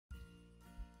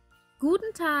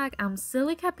Guten Tag, I'm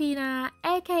Silica Pina,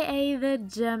 aka the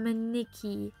German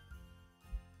Nikki.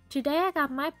 Today I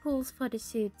got my pulls for the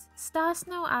suits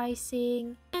Starsnow,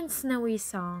 Icing, and Snowy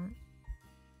Song.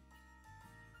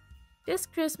 This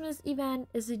Christmas event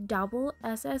is a double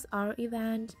SSR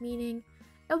event, meaning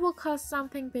it will cost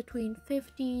something between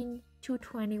 15 to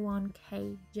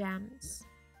 21k gems.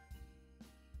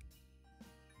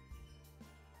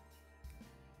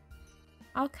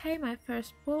 Okay, my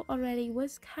first pull already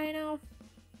was kind of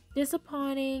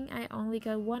disappointing. I only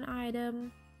got one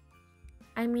item.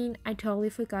 I mean, I totally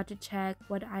forgot to check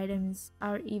what items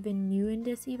are even new in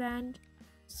this event,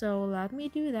 so let me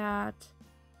do that.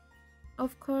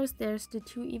 Of course, there's the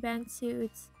two event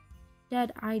suits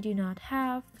that I do not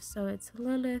have, so it's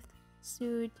Lilith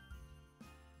suit,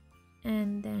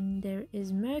 and then there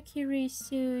is Mercury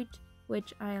suit,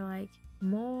 which I like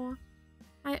more.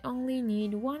 I only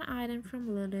need one item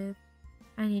from Lilith.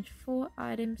 I need 4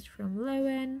 items from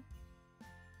Lowen.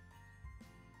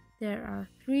 There are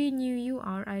 3 new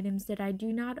UR items that I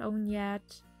do not own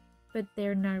yet, but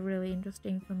they're not really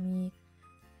interesting for me.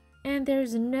 And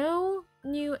there's no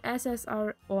new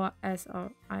SSR or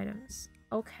SR items.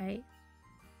 Okay.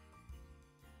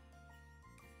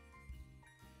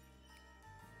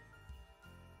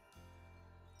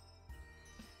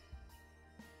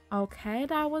 Okay,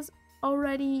 that was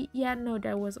already... yeah, no,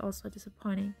 that was also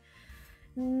disappointing.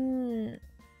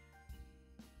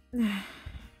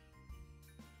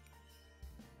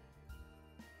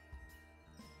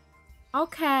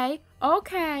 Okay.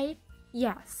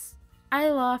 Yes, I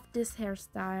love this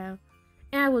hairstyle.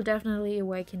 And I will definitely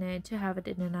awaken it to have it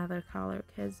in another color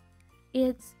because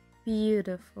it's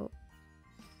beautiful.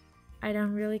 I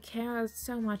don't really care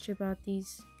so much about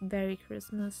these very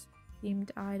Christmas themed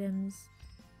items.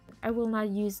 I will not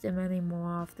use them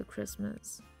anymore after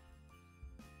Christmas.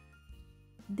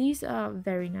 These are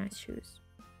very nice shoes.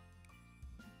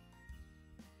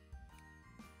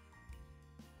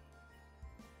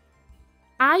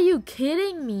 Are you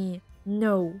kidding me?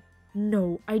 No,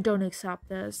 I don't accept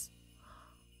this.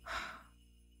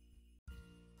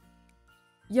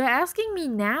 You're asking me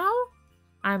now?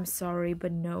 I'm sorry,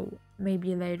 but no.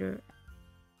 Maybe later.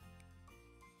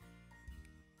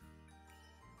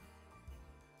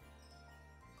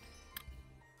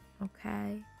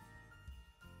 Okay.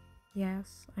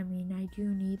 Yes, I mean, I do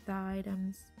need the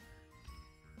items.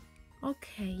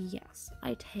 Okay, yes,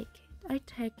 I take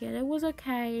it. It was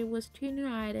okay. It was 2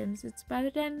 new items. It's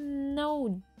better than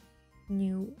no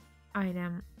new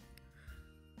item.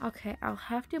 Okay, I'll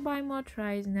have to buy more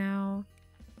tries now.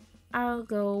 I'll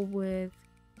go with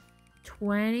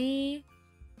 20.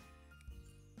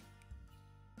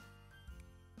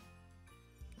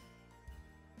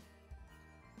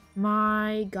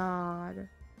 My god.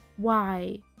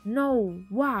 Why? No,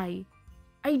 why?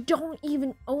 I don't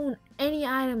even own any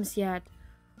items yet.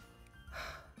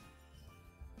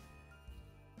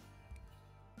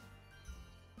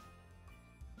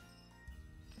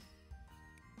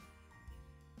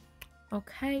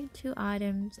 Okay, 2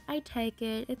 items. I take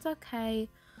it. It's okay.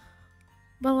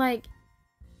 But like...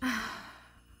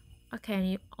 okay, I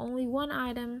need only 1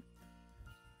 item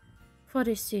for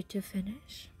this suit to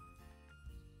finish.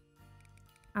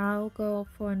 I'll go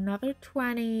for another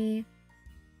 20.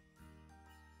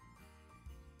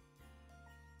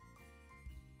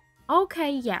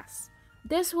 Okay, yes.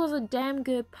 This was a damn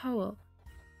good pull.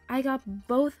 I got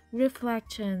both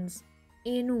reflections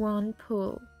in one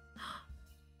pull.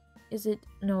 Is it?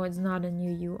 No, it's not a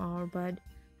new UR, but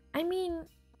I mean,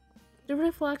 the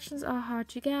reflections are hard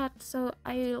to get, so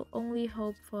I'll only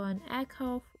hope for an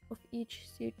echo of each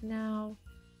suit now.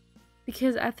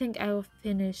 Because I think I will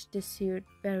finish the suit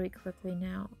very quickly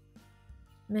now.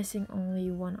 Missing only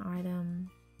 1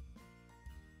 item.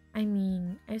 I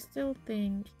mean, I still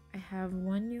think I have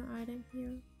 1 new item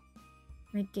here.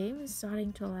 My game is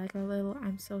starting to lag a little.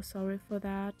 I'm so sorry for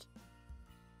that.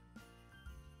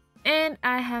 And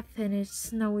I have finished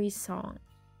Snowy Song.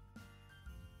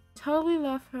 Totally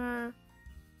love her.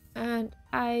 And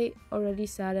I already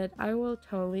said it. I will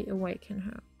totally awaken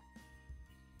her.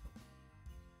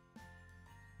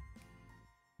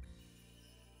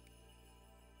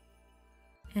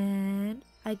 And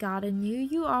I got a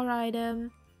new UR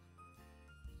item.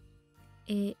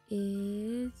 It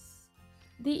is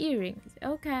the earrings.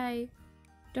 Okay,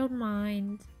 don't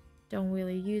mind. Don't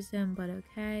really use them, but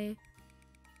okay.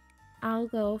 I'll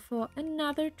go for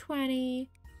another 20.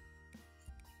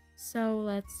 So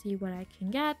let's see what I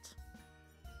can get.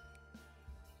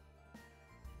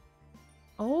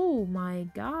 Oh my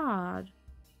god.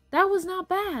 That was not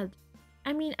bad.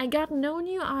 I mean, I got no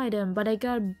new item, but I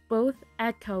got both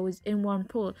echoes in one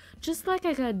pool. Just like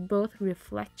I got both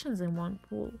reflections in one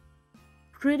pool.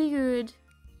 Pretty good,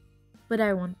 but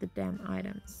I want the damn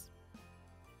items.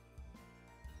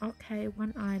 Okay,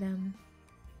 one item.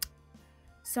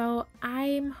 So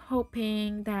I'm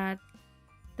hoping that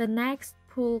the next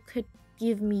pool could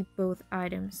give me both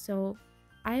items. So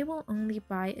I will only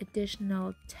buy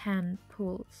additional 10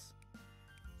 pools.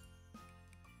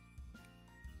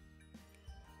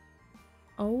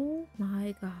 Oh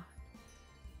my god.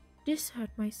 This hurt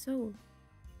my soul.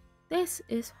 This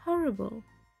is horrible.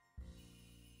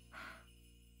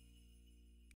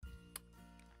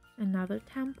 Another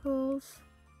 10 pools.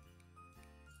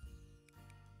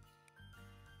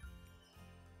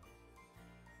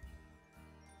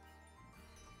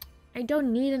 I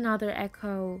don't need another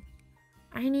echo.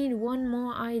 I need one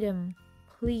more item,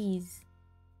 please.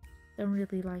 Don't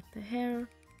really like the hair.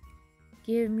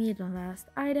 Give me the last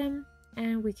item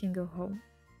and we can go home.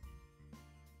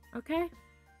 Okay?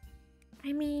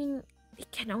 I mean, it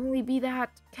can only be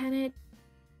that, can it?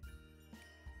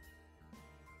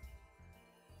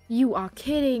 You are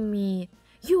kidding me.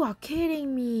 You are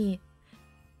kidding me.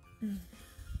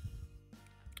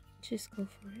 Just go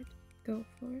for it. Go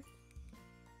for it.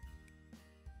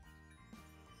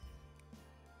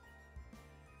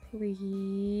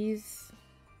 Please.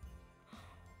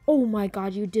 Oh my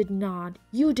god, you did not.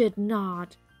 You did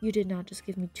not. You did not just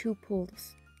give me 2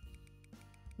 pulls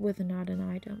with not an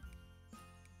item.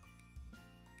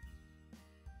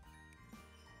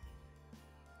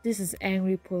 This is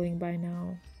angry pulling by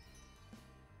now.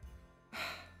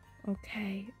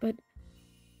 Okay, but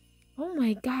oh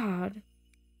my god.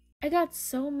 I got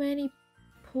so many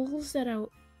pulls that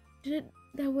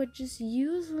were just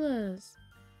useless.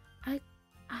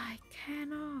 I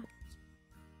cannot.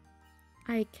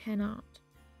 I cannot.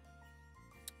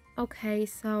 Okay,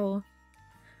 so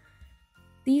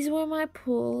these were my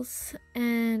pulls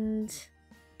and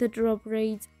the drop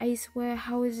rates. I swear,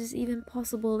 how is this even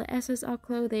possible? The SSR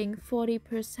clothing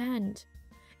 40%,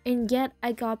 and yet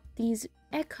I got these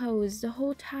echoes the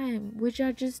whole time, which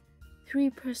are just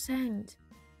 3%.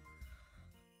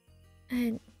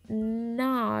 And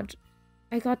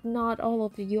I got not all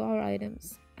of the UR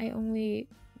items. I only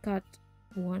got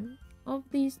one of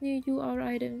these new UR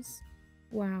items.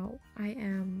 Wow, I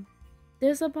am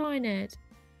disappointed.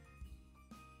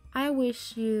 I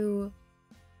wish you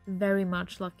very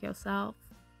much luck yourself.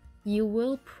 You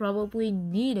will probably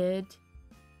need it.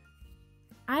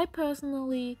 I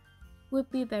personally would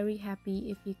be very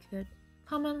happy if you could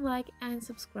comment, like, and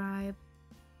subscribe.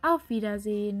 Auf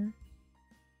Wiedersehen!